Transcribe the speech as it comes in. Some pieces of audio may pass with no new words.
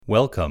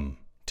Welcome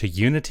to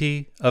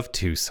Unity of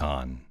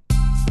Tucson.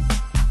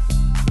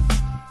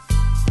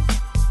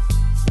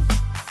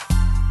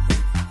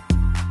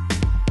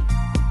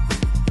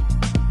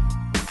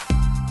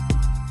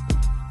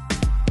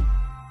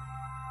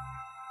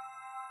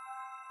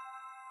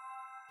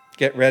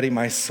 Get ready,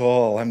 my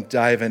soul. I'm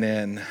diving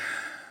in.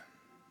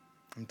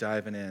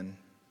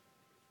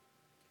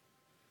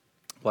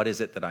 What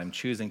is it that I'm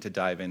choosing to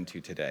dive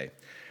into today?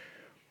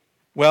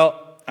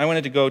 Well, I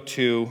wanted to go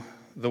to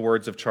the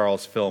words of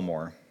Charles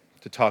Fillmore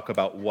to talk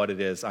about what it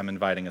is I'm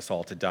inviting us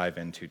all to dive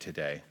into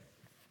today.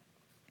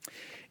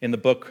 In the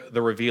book,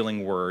 The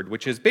Revealing Word,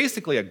 which is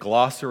basically a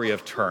glossary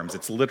of terms,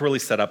 it's literally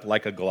set up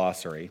like a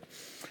glossary.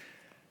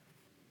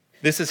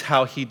 This is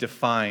how he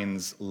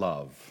defines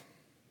love.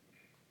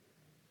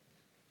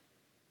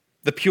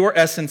 The pure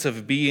essence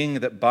of being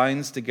that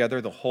binds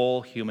together the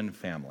whole human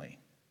family.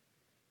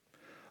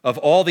 Of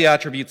all the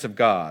attributes of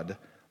God,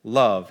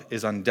 love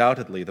is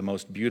undoubtedly the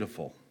most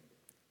beautiful.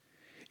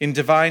 In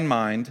divine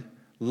mind,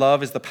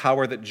 love is the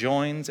power that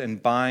joins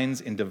and binds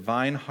in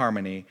divine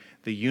harmony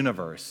the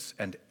universe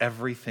and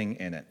everything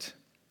in it,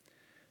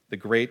 the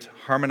great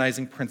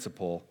harmonizing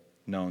principle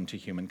known to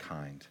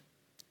humankind.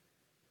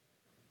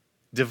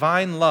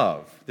 Divine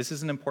love, this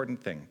is an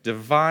important thing,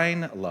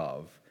 divine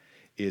love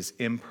is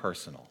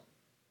impersonal.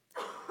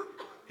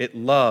 It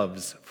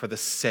loves for the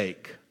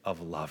sake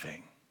of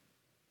loving.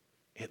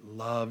 It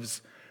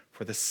loves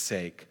for the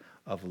sake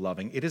of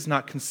loving. It is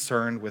not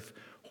concerned with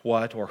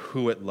what or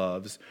who it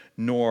loves,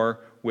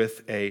 nor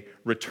with a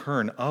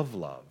return of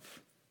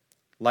love.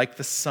 Like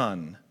the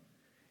sun,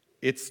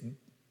 its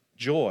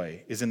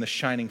joy is in the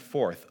shining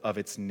forth of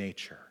its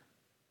nature.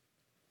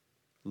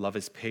 Love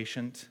is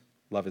patient,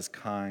 love is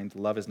kind,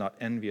 love is not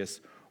envious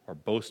or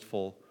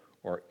boastful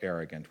or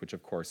arrogant, which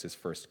of course is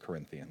 1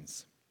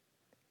 Corinthians.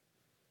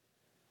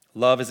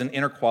 Love is an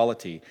inner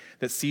quality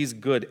that sees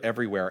good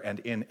everywhere and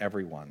in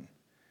everyone.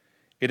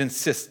 It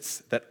insists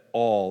that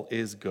all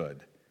is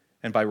good,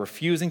 and by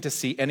refusing to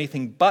see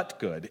anything but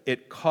good,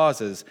 it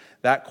causes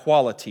that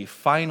quality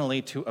finally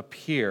to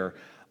appear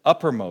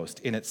uppermost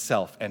in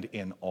itself and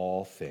in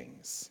all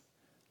things.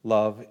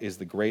 Love is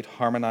the great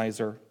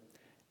harmonizer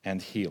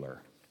and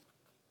healer.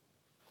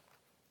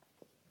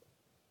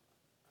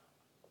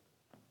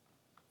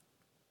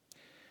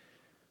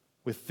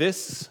 With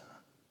this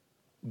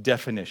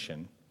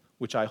definition,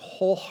 which I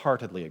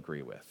wholeheartedly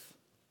agree with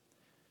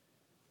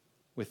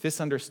this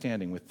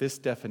understanding, with this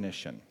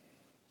definition,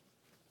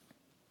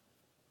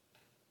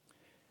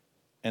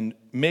 and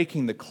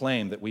making the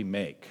claim that we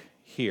make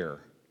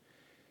here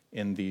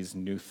in these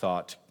New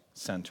Thought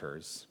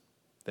centers,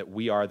 that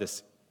we are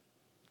this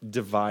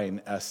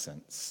divine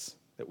essence,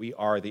 that we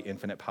are the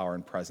infinite power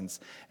and presence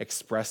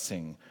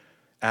expressing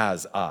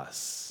as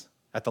us,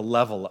 at the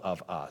level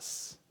of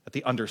us, at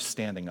the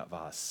understanding of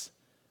us.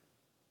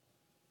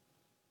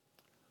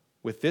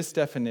 With this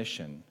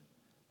definition,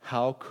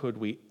 how could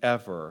we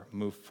ever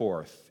move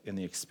forth in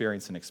the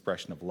experience and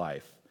expression of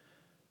life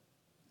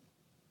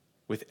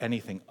with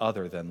anything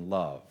other than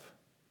love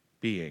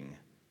being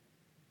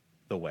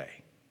the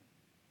way?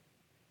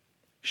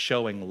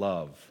 Showing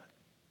love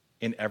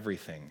in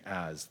everything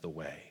as the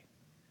way.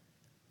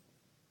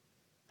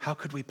 How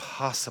could we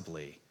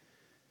possibly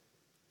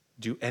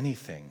do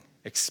anything,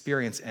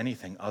 experience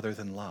anything other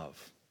than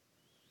love?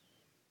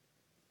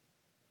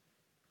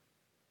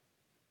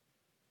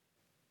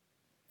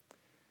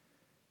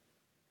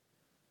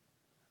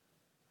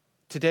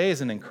 Today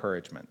is an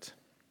encouragement.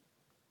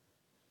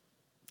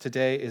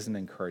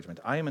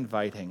 I am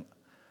inviting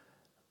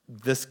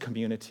this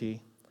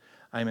community,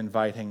 I am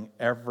inviting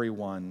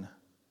everyone,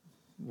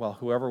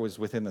 whoever was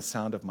within the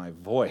sound of my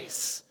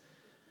voice,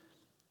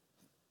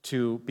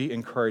 to be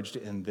encouraged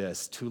in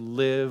this, to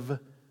live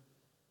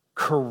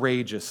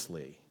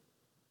courageously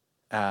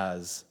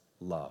as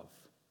love,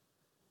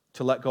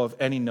 to let go of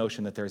any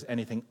notion that there's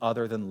anything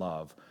other than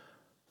love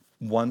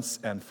once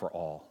and for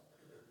all.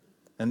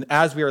 And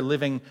as we are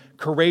living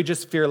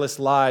courageous, fearless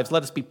lives,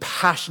 let us be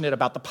passionate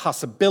about the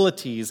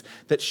possibilities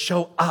that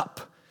show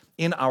up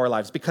in our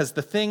lives. Because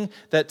the thing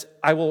that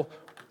I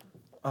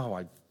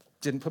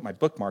didn't put my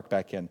bookmark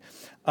back in.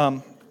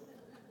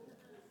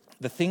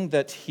 The thing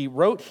that he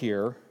wrote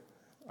here,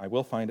 I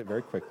will find it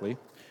very quickly.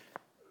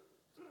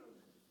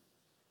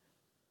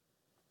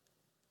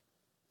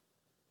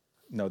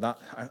 No,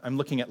 I'm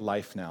looking at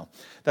life now.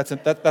 That's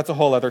a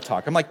whole other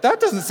talk. I'm like, that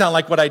doesn't sound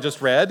like what I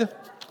just read.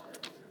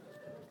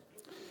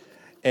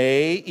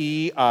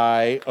 A-E-I-O.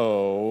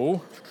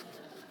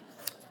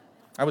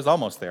 I was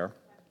almost there.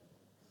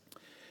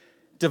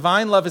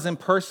 Divine love is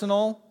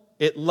impersonal.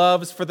 It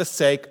loves for the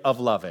sake of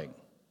loving.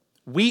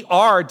 We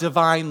are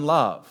divine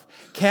love.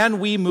 Can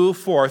we move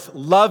forth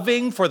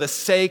loving for the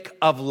sake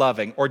of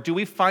loving? Or do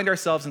we find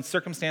ourselves in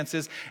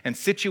circumstances and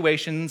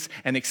situations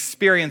and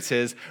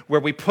experiences where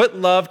we put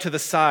love to the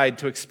side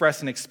to express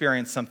and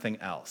experience something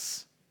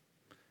else?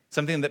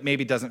 Something that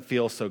maybe doesn't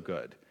feel so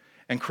good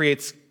and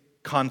creates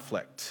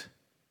conflict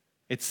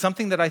It's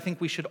something that I think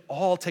we should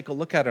all take a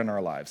look at in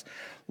our lives.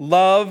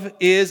 Love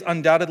is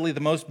undoubtedly the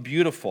most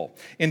beautiful.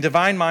 In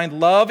divine mind,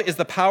 love is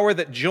the power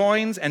that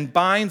joins and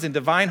binds in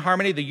divine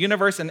harmony the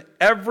universe and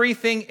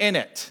everything in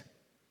it.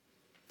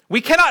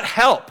 We cannot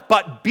help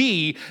but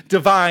be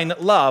divine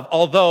love,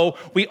 although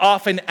we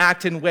often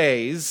act in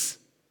ways,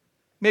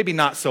 maybe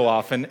not so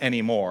often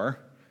anymore.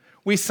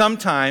 We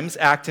sometimes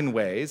act in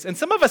ways, and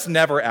some of us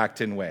never act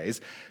in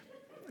ways.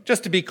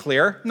 Just to be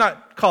clear, I'm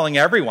not calling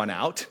everyone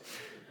out,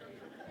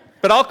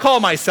 but I'll call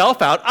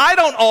myself out. I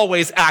don't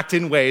always act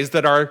in ways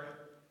that are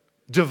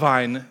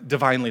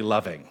divinely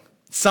loving.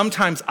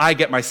 Sometimes I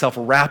get myself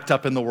wrapped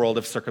up in the world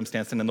of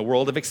circumstance and in the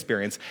world of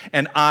experience,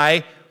 and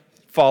I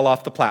fall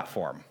off the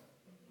platform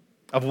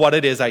of what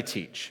it is I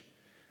teach.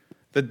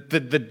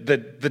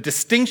 The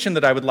distinction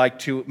that I would like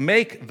to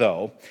make,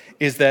 though,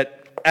 is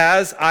that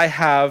as I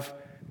have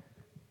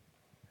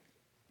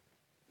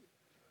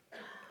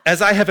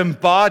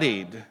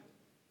embodied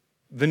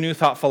the New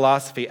Thought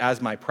philosophy as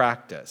my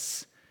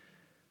practice,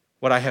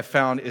 what I have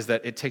found is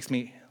that it takes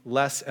me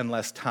less and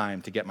less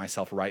time to get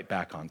myself right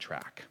back on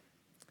track.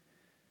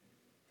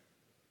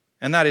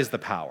 And that is the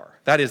power.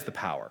 That is the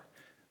power.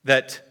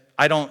 That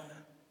I don't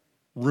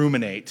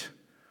ruminate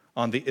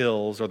on the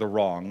ills or the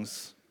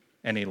wrongs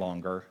any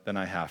longer than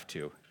I have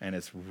to. And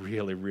it's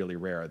really, really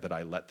rare that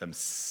I let them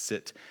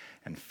sit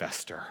and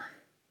fester.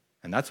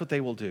 And that's what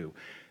they will do.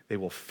 They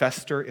will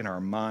fester in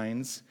our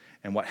minds,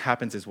 and what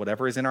happens is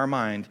whatever is in our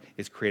mind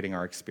is creating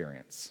our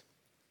experience.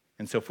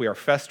 And so if we are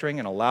festering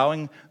and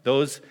allowing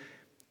those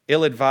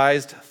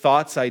ill-advised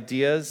thoughts,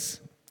 ideas,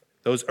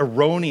 those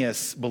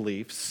erroneous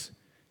beliefs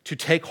to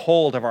take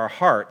hold of our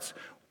hearts,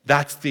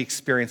 that's the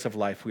experience of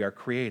life we are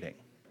creating.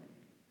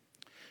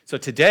 So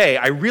today,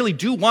 I really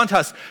do want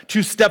us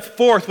to step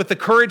forth with the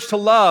courage to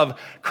love,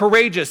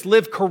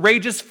 live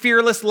courageous,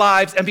 fearless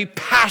lives, and be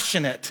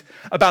passionate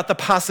about the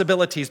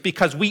possibilities,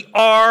 because we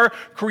are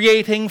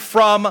creating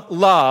from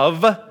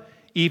love,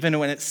 even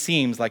when it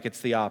seems like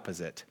it's the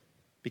opposite.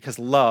 Because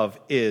love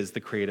is the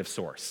creative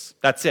source.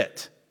 That's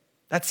it.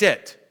 That's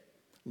it.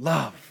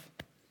 Love.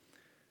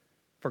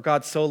 For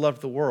God so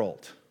loved the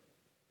world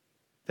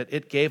that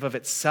it gave of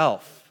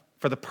itself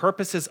for the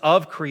purposes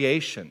of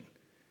creation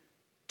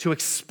to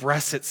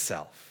express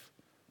itself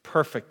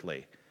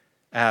perfectly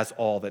as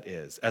all that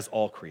is, as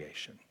all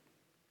creation.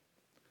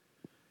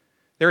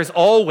 There is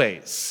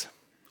always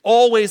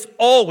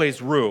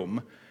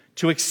room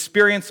to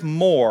experience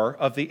more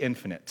of the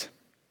infinite.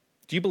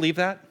 Do you believe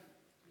that?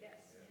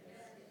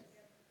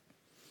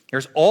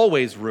 There's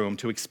always room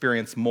to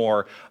experience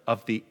more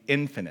of the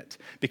infinite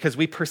because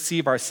we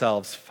perceive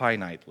ourselves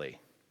finitely,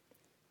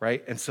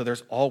 right? And so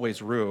there's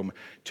always room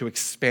to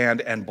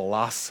expand and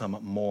blossom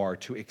more,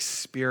 to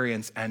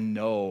experience and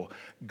know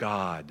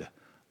God,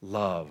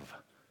 love,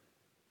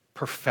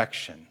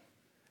 perfection.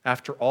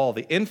 After all,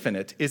 the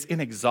infinite is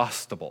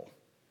inexhaustible,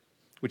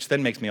 which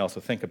then makes me also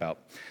think about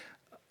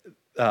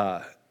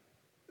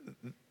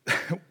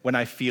when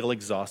I feel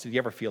exhausted. Do you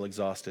ever feel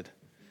exhausted?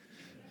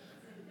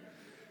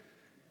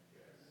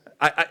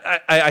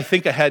 I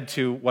think ahead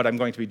to what I'm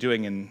going to be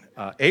doing in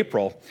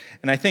April,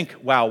 and I think,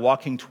 wow,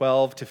 walking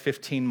 12 to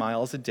 15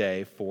 miles a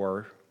day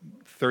for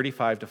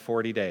 35 to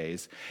 40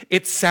 days,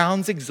 it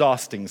sounds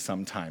exhausting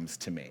sometimes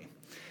to me.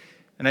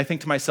 And I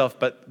think to myself,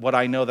 but what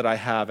I know that I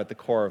have at the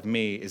core of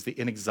me is the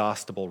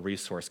inexhaustible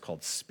resource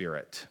called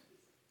spirit,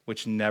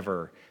 which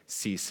never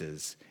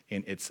ceases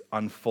in its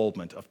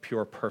unfoldment of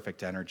pure,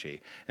 perfect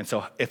energy. And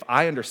so if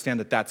I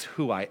understand that that's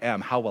who I am,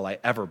 how will I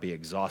ever be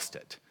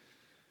exhausted?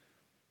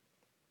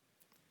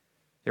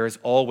 There is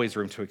always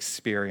room to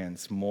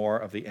experience more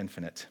of the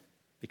infinite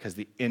because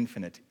the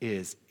infinite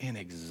is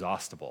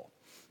inexhaustible.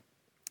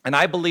 And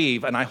I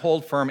believe, and I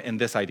hold firm in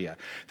this idea,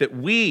 that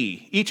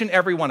we, each and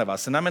every one of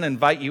us, and I'm going to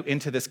invite you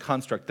into this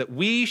construct, that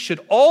we should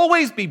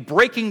always be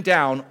breaking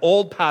down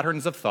old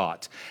patterns of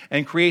thought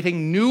and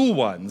creating new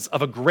ones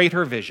of a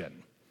greater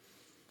vision.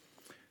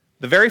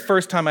 The very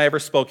first time I ever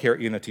spoke here at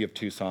Unity of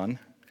Tucson,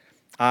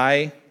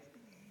 I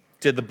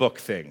did the book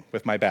thing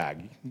with my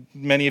bag.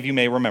 Many of you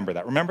may remember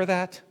that. Remember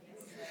that?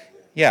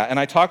 Yeah, and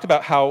I talked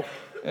about how,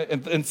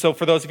 and so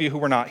for those of you who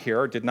were not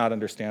here or did not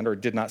understand or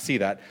did not see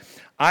that,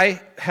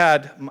 I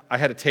had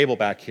a table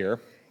back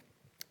here,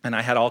 and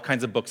I had all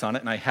kinds of books on it,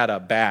 and I had a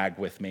bag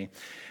with me.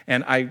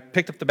 And I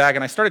picked up the bag,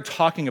 and I started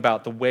talking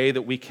about the way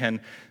that we can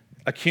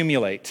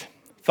accumulate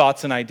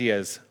thoughts and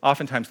ideas,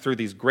 oftentimes through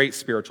these great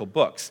spiritual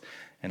books.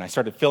 And I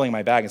started filling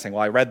my bag and saying,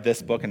 well, I read this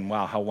book, and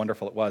wow, how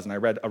wonderful it was. And I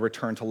read A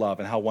Return to Love,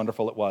 and how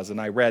wonderful it was. And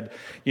I read,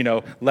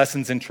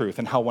 Lessons in Truth,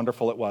 and how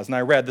wonderful it was. And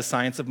I read The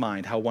Science of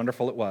Mind, how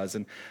wonderful it was.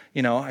 And,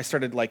 I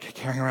started,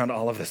 carrying around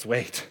all of this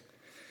weight.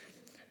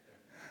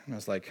 And I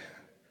was like,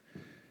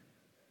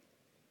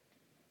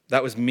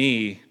 that was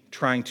me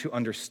trying to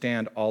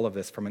understand all of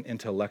this from an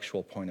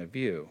intellectual point of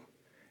view.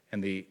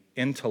 And the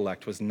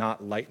intellect was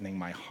not lightening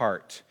my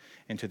heart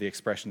into the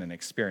expression and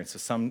experience.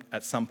 So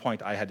at some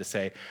point, I had to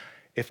say,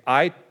 if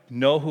I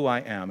know who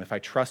I am, if I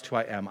trust who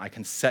I am, I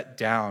can set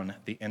down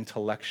the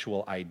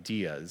intellectual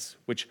ideas,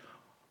 which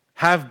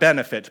have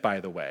benefit, by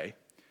the way,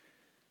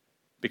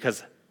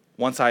 because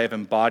once I have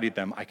embodied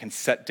them, I can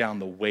set down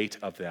the weight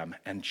of them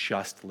and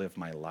just live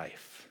my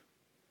life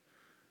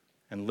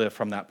and live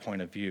from that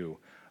point of view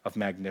of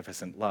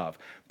magnificent love.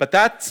 But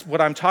that's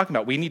what I'm talking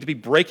about. We need to be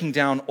breaking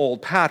down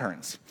old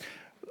patterns.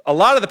 A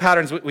lot of the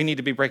patterns we need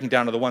to be breaking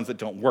down are the ones that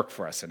don't work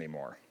for us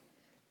anymore.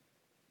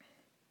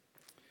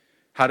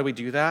 How do we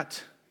do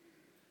that?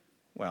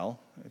 Well,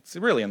 it's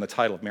really in the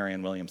title of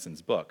Marianne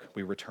Williamson's book,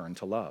 We Return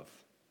to Love.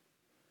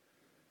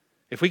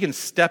 If we can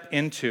step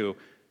into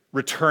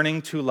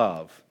returning to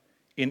love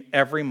in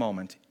every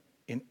moment,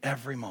 in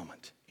every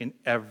moment, in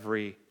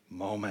every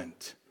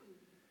moment,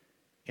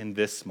 in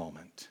this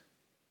moment,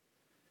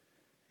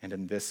 and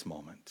in this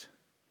moment,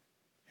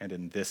 and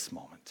in this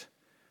moment,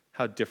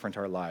 how different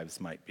our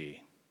lives might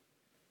be.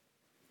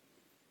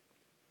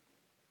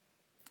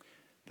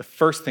 The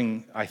first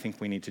thing I think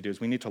we need to do is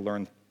we need to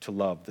learn to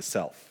love the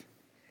self.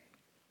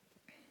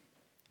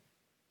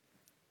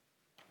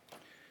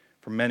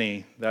 For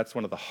many, that's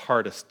one of the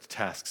hardest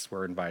tasks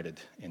we're invited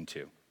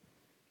into,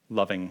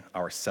 loving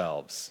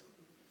ourselves.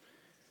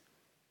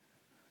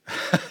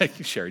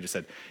 Sherry just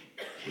said,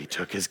 he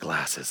took his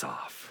glasses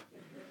off.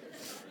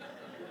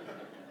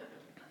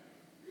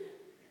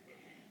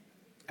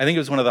 I think it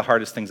was one of the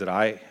hardest things that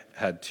I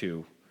had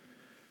to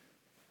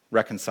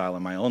reconcile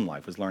in my own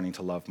life was learning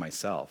to love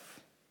myself.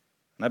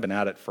 And I've been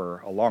at it for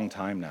a long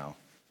time now.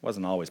 It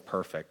wasn't always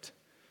perfect.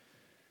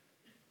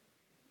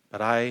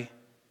 But I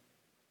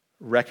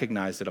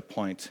recognized at a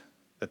point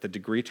that the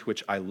degree to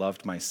which I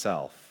loved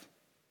myself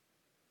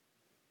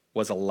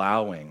was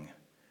allowing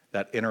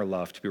that inner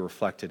love to be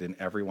reflected in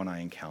everyone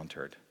I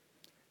encountered.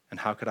 And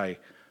how could I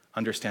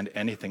understand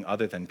anything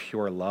other than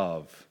pure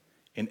love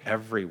in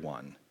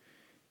everyone?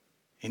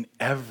 In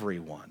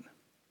everyone.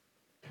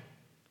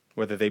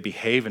 Whether they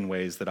behave in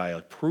ways that I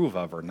approve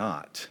of or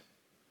not.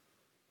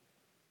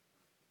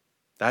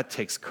 That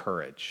takes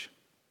courage.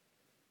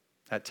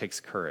 That takes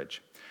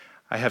courage.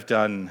 I have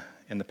done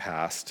in the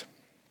past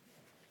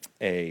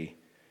an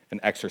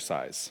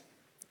exercise.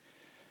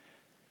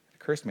 It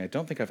occurs to me, I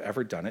don't think I've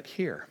ever done it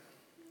here.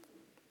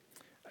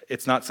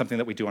 It's not something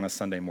that we do on a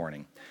Sunday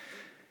morning.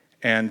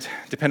 And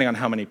depending on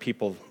how many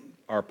people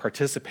are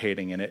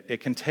participating in it, it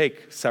can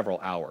take several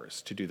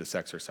hours to do this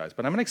exercise.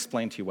 But I'm going to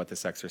explain to you what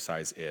this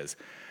exercise is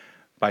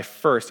by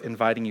first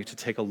inviting you to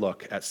take a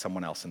look at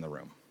someone else in the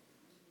room.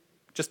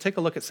 Just take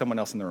a look at someone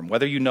else in the room.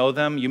 Whether you know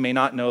them, you may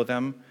not know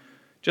them,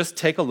 just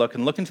take a look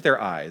and look into their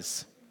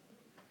eyes.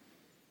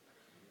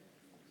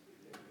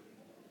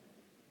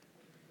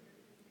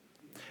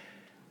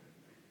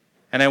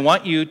 And I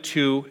want you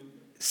to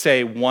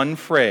say one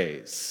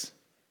phrase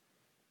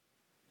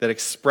that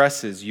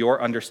expresses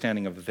your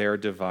understanding of their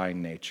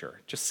divine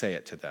nature. Just say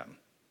it to them.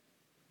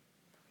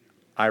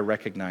 I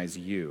recognize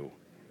you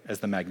as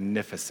the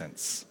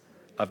magnificence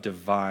of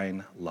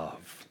divine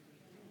love.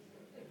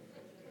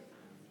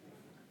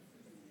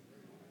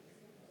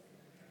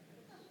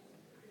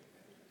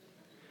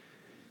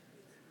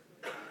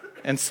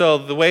 And so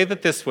the way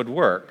that this would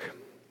work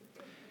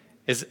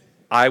is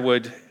I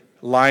would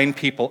line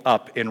people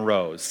up in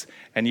rows,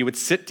 and you would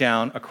sit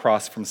down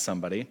across from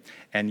somebody,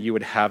 and you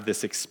would have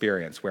this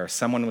experience where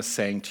someone was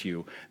saying to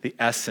you the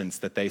essence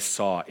that they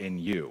saw in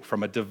you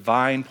from a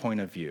divine point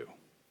of view.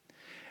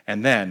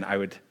 And then I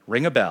would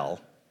ring a bell,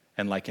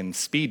 and like in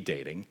speed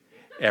dating,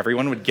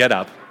 everyone would get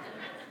up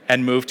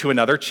and move to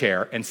another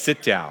chair and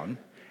sit down,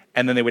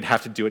 and then they would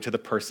have to do it to the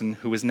person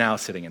who was now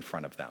sitting in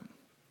front of them.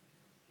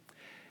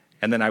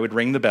 And then I would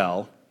ring the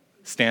bell,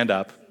 stand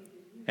up,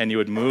 and you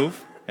would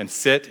move and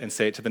sit and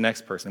say it to the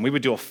next person. And we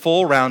would do a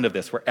full round of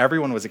this where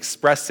everyone was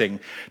expressing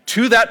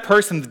to that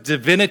person the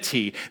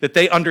divinity that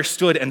they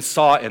understood and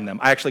saw in them.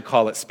 I actually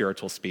call it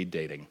spiritual speed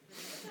dating.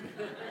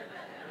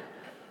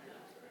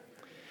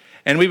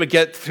 And we would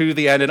get through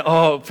the end and,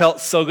 it felt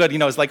so good.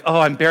 It's like,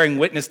 I'm bearing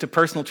witness to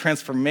personal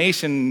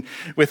transformation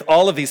with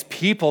all of these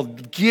people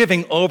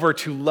giving over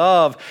to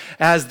love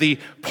as the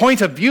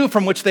point of view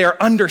from which they are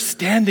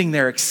understanding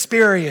their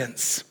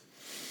experience.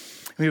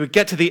 We would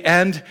get to the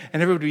end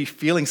and everybody would be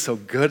feeling so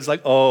good. It's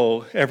like,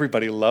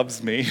 everybody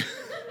loves me.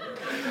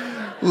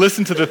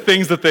 Listen to the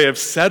things that they have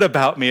said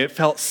about me. It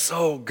felt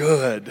so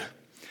good.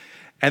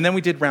 And then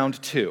we did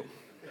round 2.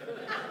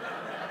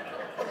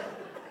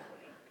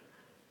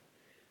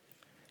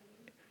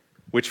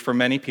 Which for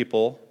many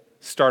people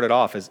started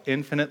off as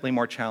infinitely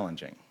more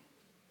challenging.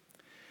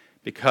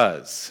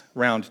 Because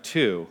round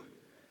 2,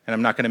 and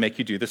I'm not going to make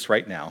you do this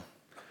right now,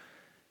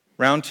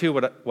 round 2,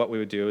 what we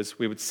would do is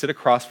we would sit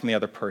across from the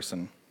other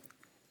person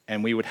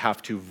and we would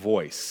have to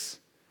voice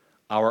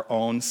our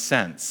own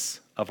sense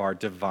of our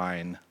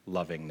divine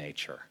loving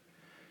nature.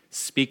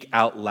 Speak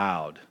out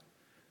loud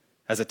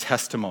as a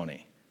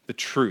testimony, the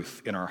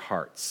truth in our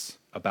hearts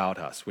about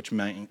us, which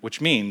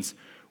means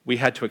we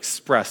had to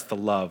express the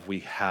love we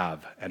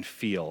have and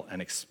feel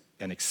and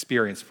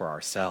experience for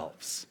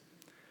ourselves.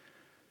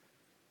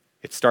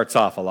 It starts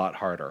off a lot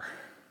harder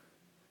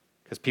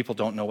because people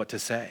don't know what to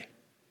say.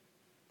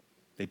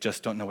 They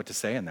just don't know what to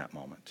say in that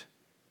moment.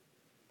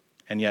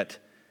 And yet,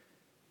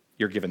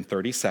 you're given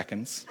 30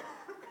 seconds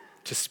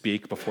to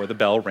speak before the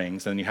bell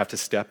rings, and then you have to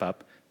step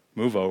up,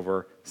 move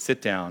over,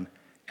 sit down,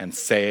 and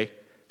say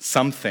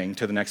something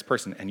to the next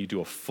person, and you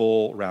do a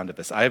full round of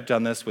this. I have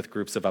done this with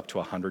groups of up to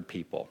 100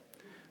 people.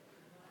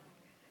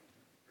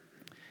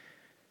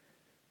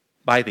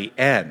 By the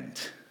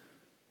end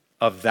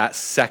of that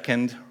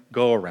second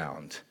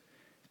go-around,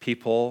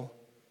 people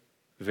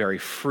very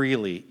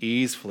freely,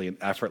 easily, and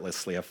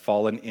effortlessly have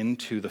fallen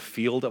into the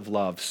field of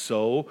love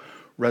so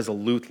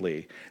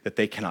resolutely that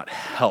they cannot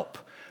help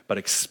but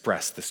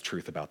express this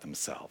truth about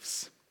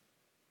themselves.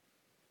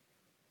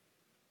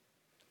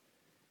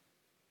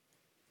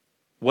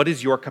 What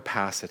is your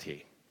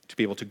capacity to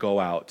be able to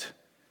go out,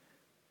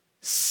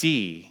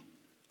 see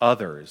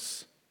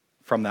others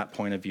from that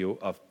point of view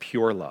of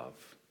pure love,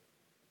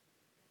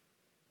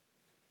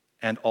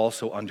 and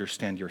also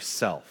understand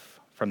yourself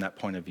from that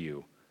point of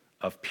view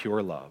of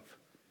pure love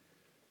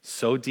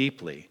so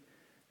deeply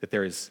that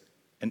there is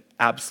an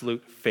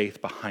absolute faith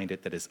behind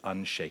it that is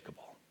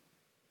unshakable?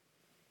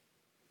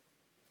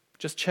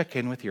 Just check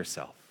in with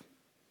yourself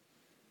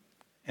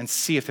and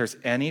see if there's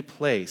any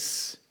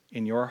place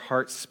in your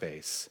heart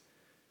space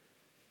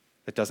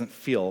that doesn't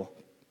feel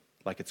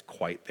like it's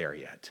quite there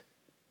yet.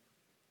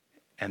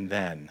 And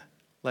then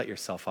let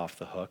yourself off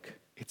the hook.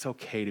 It's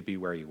okay to be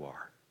where you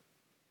are.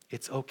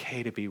 It's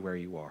okay to be where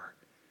you are.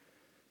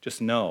 Just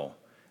know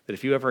that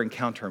if you ever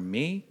encounter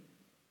me,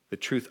 the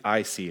truth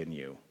I see in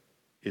you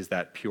is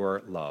that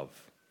pure love.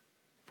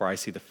 For I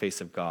see the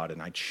face of God,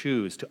 and I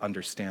choose to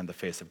understand the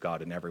face of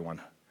God in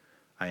everyone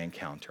I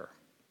encounter.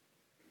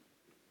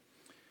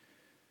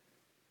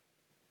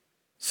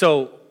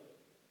 So,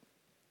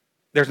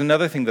 there's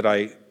another thing that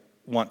I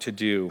want to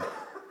do,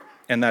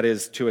 and that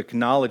is to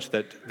acknowledge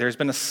that there's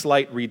been a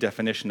slight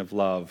redefinition of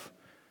love.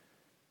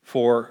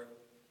 For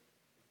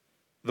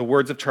the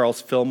words of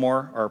Charles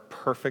Fillmore are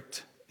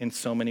perfect in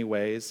so many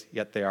ways,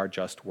 yet they are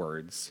just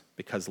words,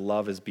 because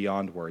love is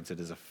beyond words. It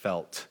is a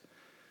felt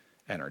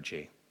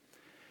energy.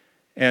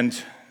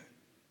 And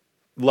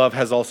love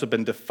has also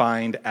been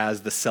defined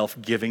as the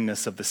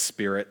self-givingness of the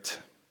Spirit.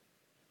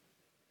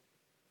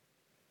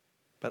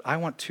 But I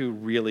want to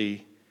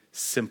really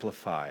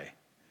simplify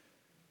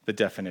the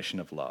definition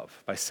of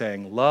love by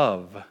saying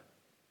love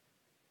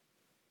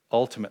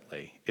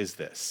ultimately is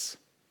this: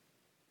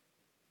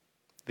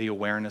 the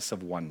awareness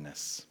of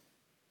oneness.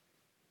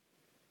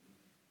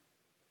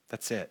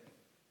 That's it.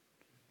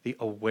 The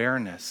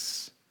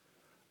awareness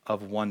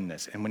of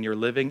oneness. And when you're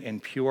living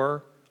in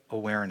pure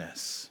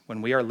awareness,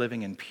 when we are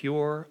living in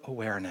pure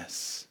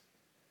awareness,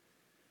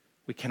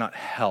 we cannot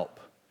help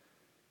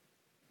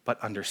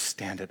but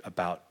understand it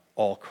about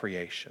all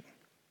creation.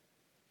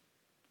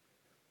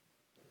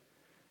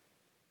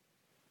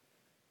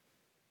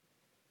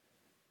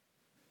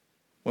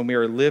 When we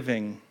are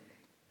living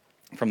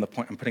from the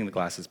point, I'm putting the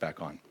glasses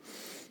back on.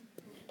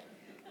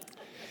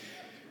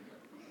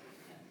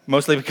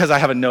 Mostly because I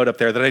have a note up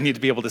there that I need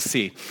to be able to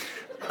see.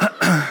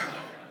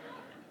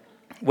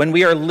 When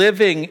we are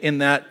living in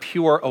that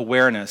pure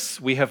awareness,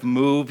 we have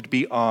moved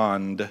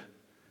beyond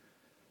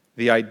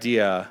the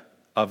idea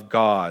of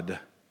God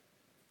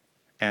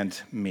and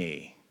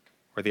me,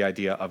 or the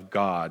idea of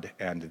God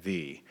and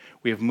thee.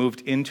 We have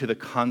moved into the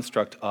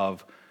construct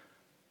of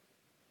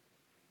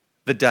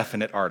the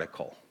definite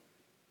article.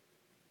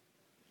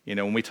 You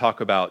know, when we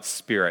talk about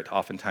spirit,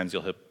 oftentimes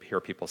you'll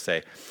hear people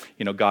say,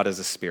 you know, God is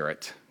a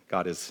spirit.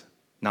 God is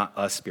not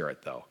a spirit,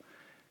 though.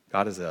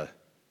 God is a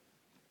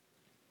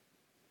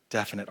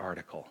definite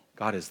article.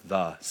 God is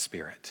the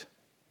Spirit,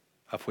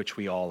 of which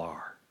we all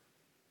are.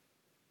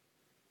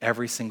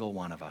 Every single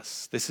one of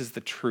us. This is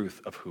the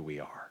truth of who we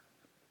are.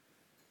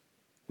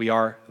 We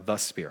are the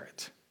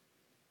Spirit.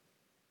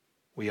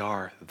 We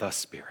are the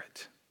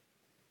Spirit.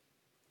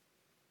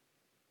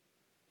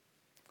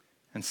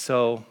 And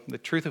so, the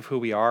truth of who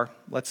we are,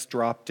 let's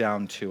drop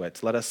down to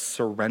it. Let us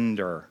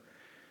surrender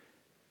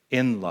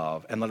in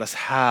love, and let us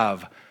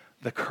have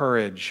the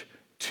courage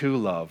to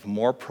love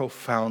more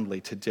profoundly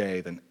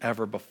today than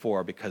ever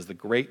before, because the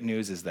great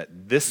news is that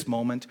this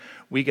moment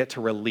we get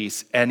to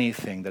release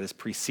anything that has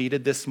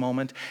preceded this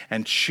moment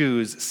and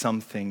choose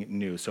something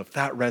new. So if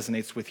that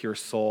resonates with your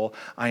soul,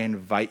 I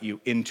invite you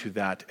into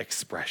that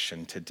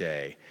expression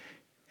today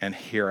and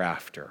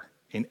hereafter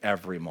in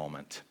every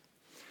moment.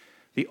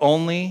 The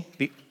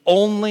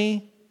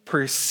only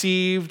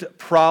perceived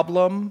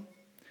problem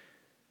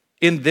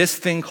in this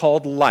thing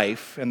called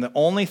life, and the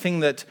only thing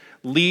that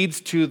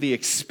leads to the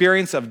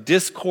experience of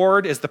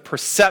discord, is the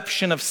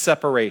perception of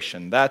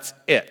separation. That's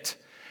it.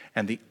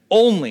 And the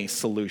only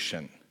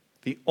solution,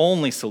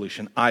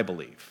 I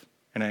believe,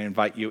 and I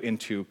invite you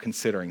into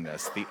considering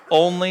this, the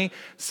only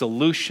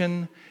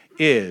solution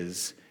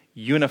is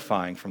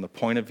unifying from the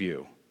point of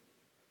view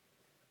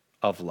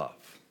of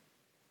love.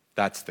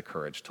 That's the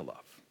courage to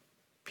love.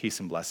 Peace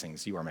and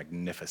blessings. You are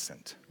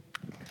magnificent.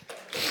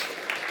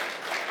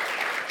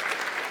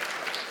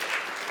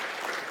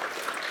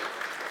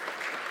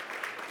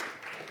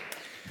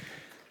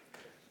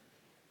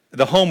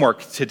 The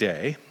homework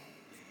today,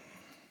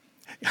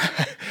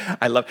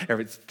 I love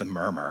it's the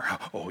murmur.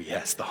 Oh,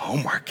 yes, the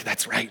homework.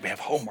 That's right, we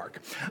have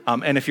homework.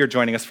 And if you're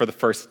joining us for the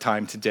first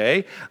time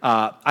today,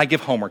 I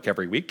give homework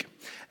every week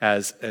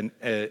as an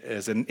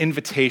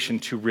invitation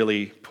to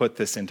really put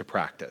this into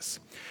practice.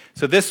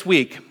 So this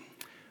week,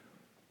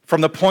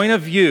 from the point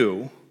of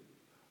view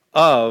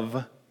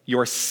of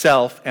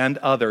yourself and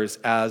others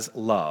as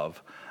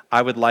love,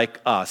 I would like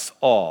us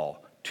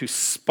all to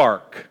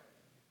spark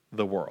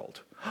the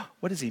world.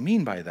 What does he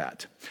mean by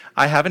that?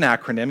 I have an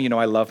acronym. You know,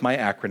 I love my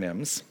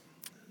acronyms.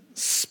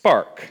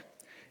 SPARK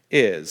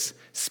is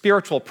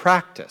spiritual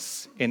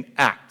practice in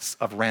acts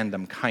of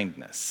random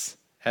kindness.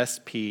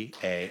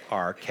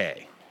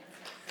 SPARK.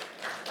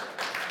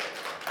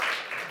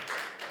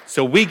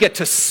 So we get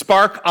to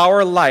spark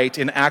our light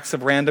in acts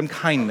of random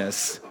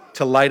kindness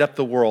to light up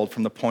the world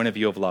from the point of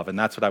view of love. And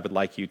that's what I would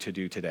like you to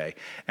do today.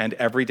 And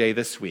every day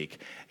this week,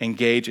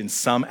 engage in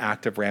some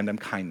act of random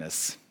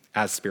kindness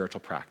as spiritual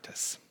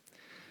practice.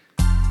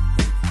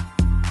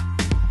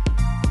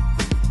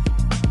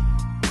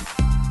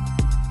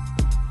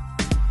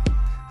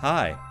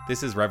 Hi,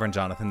 this is Reverend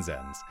Jonathan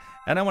Zenz,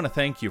 and I want to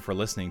thank you for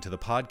listening to the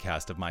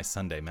podcast of my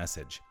Sunday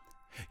message.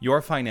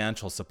 Your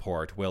financial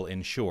support will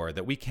ensure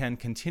that we can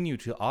continue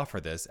to offer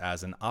this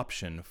as an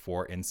option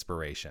for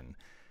inspiration.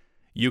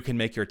 You can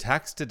make your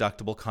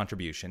tax-deductible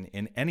contribution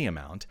in any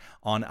amount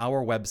on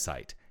our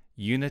website,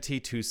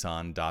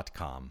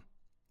 unitytucson.com.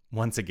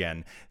 Once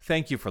again,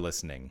 thank you for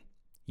listening.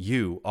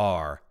 You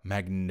are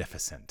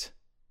magnificent.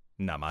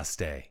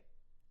 Namaste.